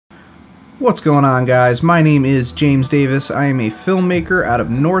What's going on, guys? My name is James Davis. I am a filmmaker out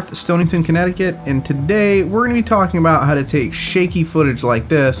of North Stonington, Connecticut, and today we're going to be talking about how to take shaky footage like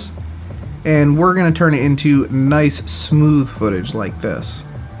this and we're going to turn it into nice smooth footage like this.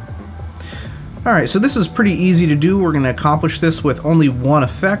 Alright, so this is pretty easy to do. We're going to accomplish this with only one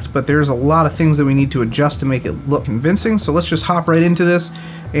effect, but there's a lot of things that we need to adjust to make it look convincing, so let's just hop right into this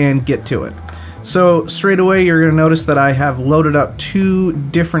and get to it. So straight away you're going to notice that I have loaded up two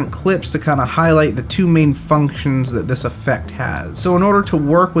different clips to kind of highlight the two main functions that this effect has. So in order to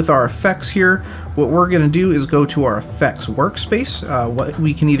work with our effects here, what we're going to do is go to our effects workspace. What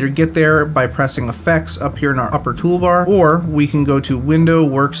we can either get there by pressing effects up here in our upper toolbar, or we can go to window,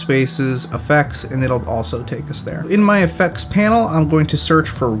 workspaces, effects, and it'll also take us there. In my effects panel I'm going to search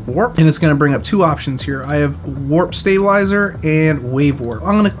for warp, and it's going to bring up two options here. I have warp stabilizer and wave warp.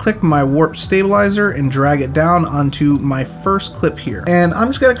 I'm going to click my warp stabilizer and drag it down onto my first clip here. And I'm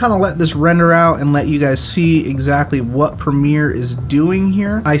just going to kind of let this render out and let you guys see exactly what Premiere is doing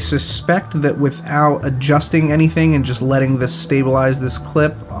here. I suspect that without adjusting anything and just letting this stabilize this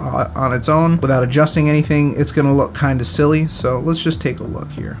clip on its own, without adjusting anything, it's going to look kind of silly. So let's just take a look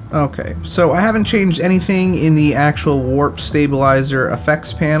here. Okay, so I haven't changed anything in the actual warp stabilizer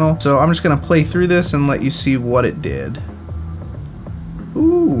effects panel. So I'm just going to play through this and let you see what it did.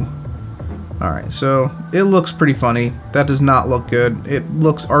 Ooh. Alright, so it looks pretty funny. That does not look good. It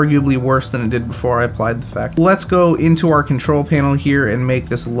looks arguably worse than it did before I applied the effect. Let's go into our control panel here and make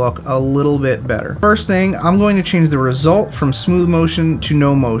this look a little bit better. First thing, I'm going to change the result from smooth motion to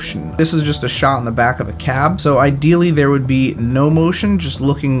no motion. This is just a shot in the back of a cab, so ideally there would be no motion, just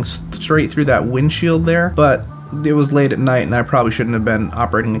looking straight through that windshield there, but it was late at night and I probably shouldn't have been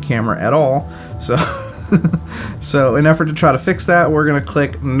operating a camera at all, so... So in effort to try to fix that, we're going to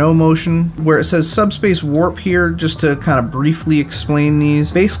click no motion. Where it says subspace warp here, just to kind of briefly explain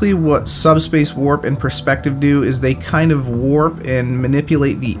these. Basically what subspace warp and perspective do is they kind of warp and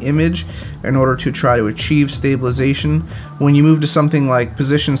manipulate the image in order to try to achieve stabilization. When you move to something like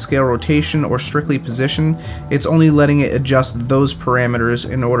position, scale, rotation, or strictly position, it's only letting it adjust those parameters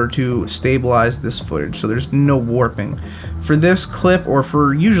in order to stabilize this footage, so there's no warping. For this clip, or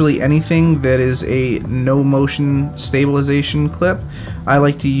for usually anything that is a no motion stabilization clip, I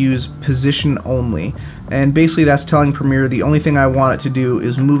like to use position only, and basically that's telling Premiere the only thing I want it to do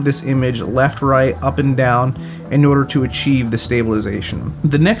is move this image left, right, up, and down in order to achieve the stabilization.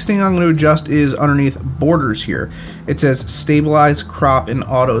 The next thing I'm going to adjust is underneath borders here. It says stabilize, crop, and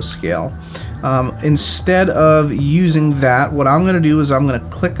auto scale. Instead of using that, what I'm going to do is I'm going to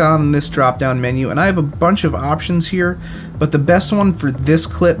click on this drop down menu, and I have a bunch of options here, but the best one for this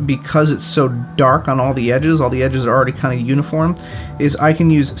clip, because it's so dark on all the edges are already kind of uniform, is I can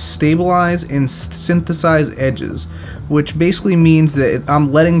use stabilize and synthesize edges, which basically means that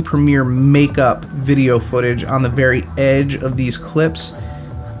I'm letting Premiere make up video footage on the very edge of these clips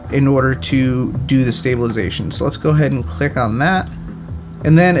in order to do the stabilization. So let's go ahead and click on that.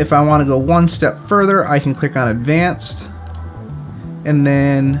 And then if I want to go one step further, I can click on Advanced and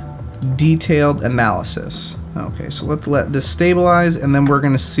then Detailed Analysis. Okay, so let's let this stabilize, and then we're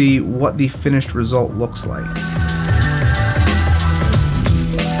going to see what the finished result looks like.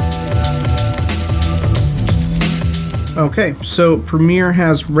 Okay, so Premiere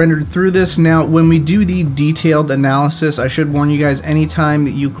has rendered through this. Now, when we do the detailed analysis, I should warn you guys, anytime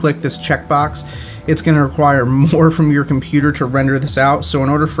that you click this checkbox, it's going to require more from your computer to render this out. So in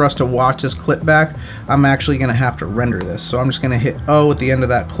order for us to watch this clip back, I'm actually going to have to render this. So I'm just going to hit O at the end of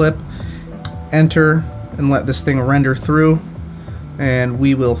that clip, enter, and let this thing render through. And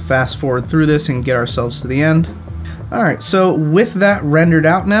we will fast forward through this and get ourselves to the end. Alright, so with that rendered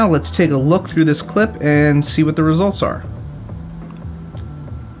out now, let's take a look through this clip and see what the results are.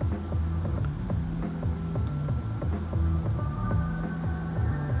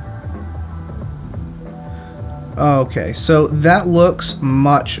 Okay, so that looks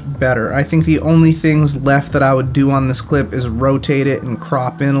much better. I think the only things left that I would do on this clip is rotate it and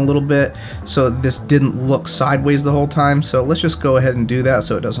crop in a little bit so this didn't look sideways the whole time. So let's just go ahead and do that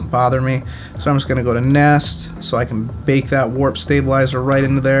so it doesn't bother me. So I'm just going to go to Nest so I can bake that warp stabilizer right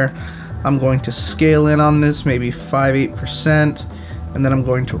into there. I'm going to scale in on this, maybe 5-8%, and then I'm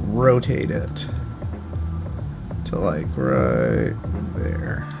going to rotate it to like right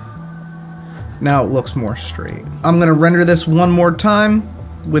there. Now it looks more straight. I'm going to render this one more time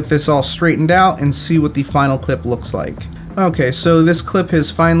with this all straightened out and see what the final clip looks like. Okay, so this clip has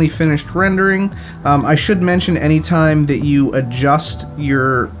finally finished rendering. I should mention anytime that you adjust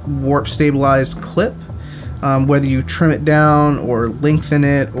your warp stabilized clip, whether you trim it down or lengthen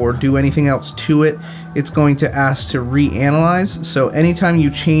it or do anything else to it, it's going to ask to reanalyze. So anytime you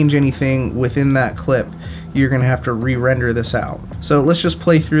change anything within that clip, you're going to have to re-render this out. So let's just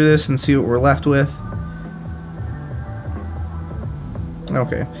play through this and see what we're left with.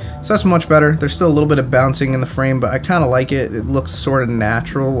 Okay, so that's much better. There's still a little bit of bouncing in the frame, but I kind of like it. It looks sort of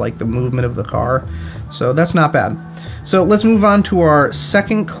natural, like the movement of the car. So that's not bad. So let's move on to our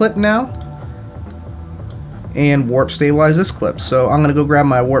second clip now and warp stabilize this clip. So I'm going to go grab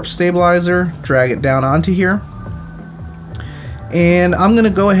my warp stabilizer, drag it down onto here. And I'm going to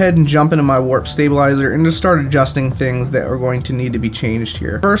go ahead and jump into my warp stabilizer and just start adjusting things that are going to need to be changed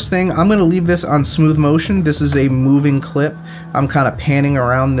here. First thing, I'm going to leave this on smooth motion. This is a moving clip. I'm kind of panning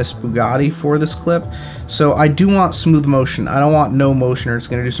around this Bugatti for this clip. So I do want smooth motion. I don't want no motion or it's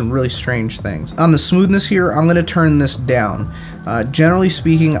going to do some really strange things. On the smoothness here, I'm going to turn this down. Generally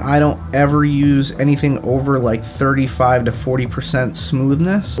speaking, I don't ever use anything over like 35 to 40%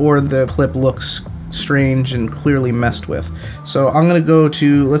 smoothness, or the clip looks strange and clearly messed with. So I'm going to go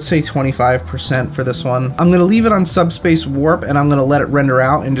to, let's say, 25% for this one. I'm going to leave it on subspace warp and I'm going to let it render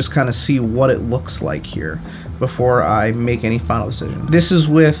out and just kind of see what it looks like here before I make any final decision. This is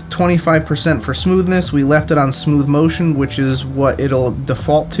with 25% for smoothness. We left it on smooth motion, which is what it'll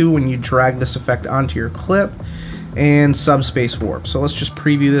default to when you drag this effect onto your clip, and subspace warp. So let's just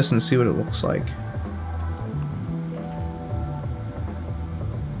preview this and see what it looks like.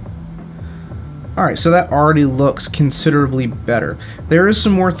 Alright, so that already looks considerably better. There is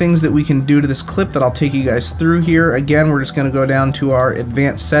some more things that we can do to this clip that I'll take you guys through here. Again, we're just going to go down to our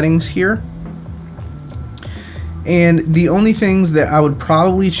advanced settings here. And the only things that I would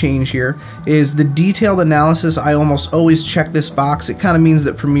probably change here is the detailed analysis. I almost always check this box. It kind of means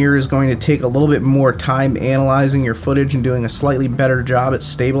that Premiere is going to take a little bit more time analyzing your footage and doing a slightly better job at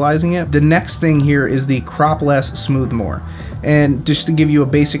stabilizing it. The next thing here is the crop less, smooth more. And just to give you a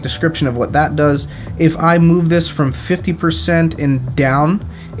basic description of what that does, if I move this from 50% and down,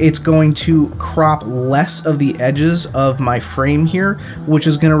 it's going to crop less of the edges of my frame here, which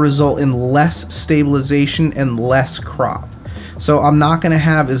is going to result in less stabilization and less crop. So I'm not going to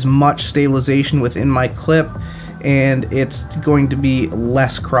have as much stabilization within my clip, and it's going to be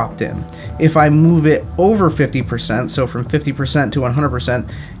less cropped in. If I move it over 50%, so from 50% to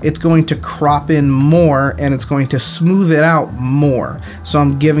 100%, it's going to crop in more and it's going to smooth it out more. So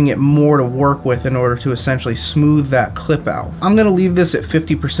I'm giving it more to work with in order to essentially smooth that clip out. I'm going to leave this at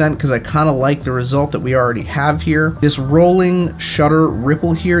 50% because I kind of like the result that we already have here. This rolling shutter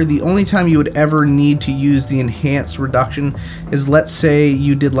ripple here, the only time you would ever need to use the enhanced reduction is, let's say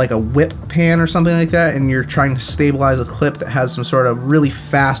you did like a whip pan or something like that and you're trying to stabilize a clip that has some sort of really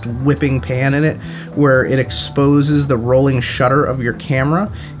fast whipping pan in it where it exposes the rolling shutter of your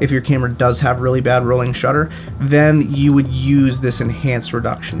camera. If your camera does have really bad rolling shutter, then you would use this enhanced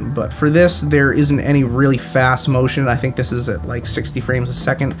reduction. But for this, there isn't any really fast motion. I think this is at like 60 frames a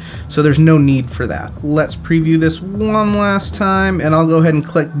second, so there's no need for that. Let's preview this one last time and I'll go ahead and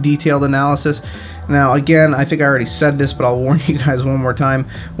click detailed analysis. Now again, I think I already said this, but I'll warn you guys one more time.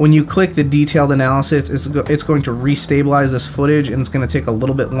 When you click the detailed analysis, it's going to restabilize this footage and it's going to take a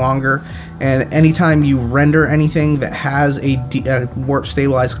little bit longer. And anytime you render anything that has a warp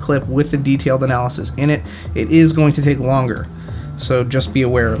stabilized clip with the detailed analysis in it, it is going to take longer. So just be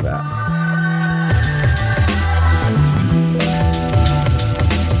aware of that.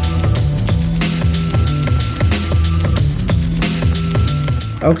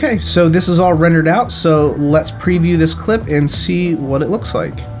 Okay, so this is all rendered out, so let's preview this clip and see what it looks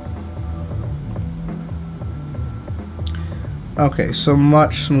like. Okay, so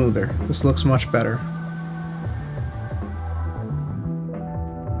much smoother. This looks much better.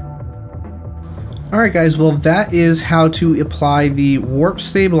 Alright guys, well that is how to apply the warp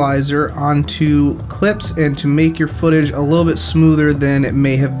stabilizer onto clips and to make your footage a little bit smoother than it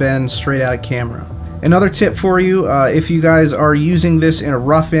may have been straight out of camera. Another tip for you, if you guys are using this in a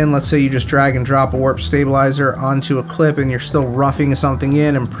rough-in, let's say you just drag and drop a warp stabilizer onto a clip and you're still roughing something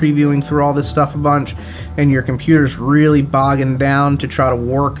in and previewing through all this stuff a bunch, and your computer's really bogging down to try to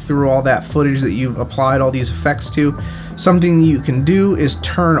work through all that footage that you've applied all these effects to, something you can do is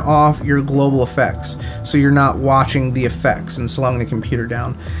turn off your global effects so you're not watching the effects and slowing the computer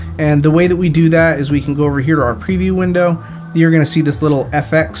down. And the way that we do that is we can go over here to our preview window. You're going to see this little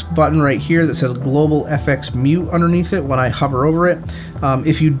FX button right here that says Global FX Mute underneath it when I hover over it.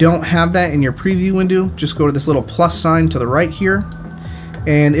 If you don't have that in your preview window, just go to this little plus sign to the right here,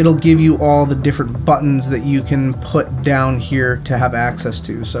 and it'll give you all the different buttons that you can put down here to have access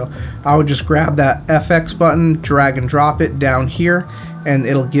to. So I would just grab that FX button, drag and drop it down here, and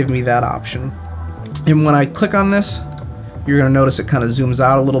it'll give me that option. And when I click on this, you're going to notice it kind of zooms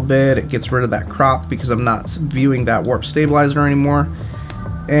out a little bit. It gets rid of that crop because I'm not viewing that warp stabilizer anymore.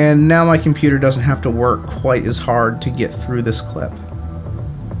 And now my computer doesn't have to work quite as hard to get through this clip.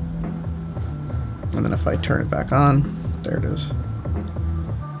 And then if I turn it back on, there it is.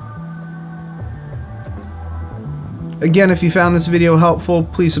 Again, if you found this video helpful,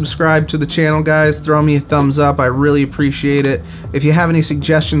 please subscribe to the channel, guys. Throw me a thumbs up. I really appreciate it. If you have any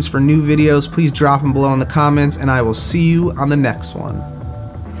suggestions for new videos, please drop them below in the comments, and I will see you on the next one.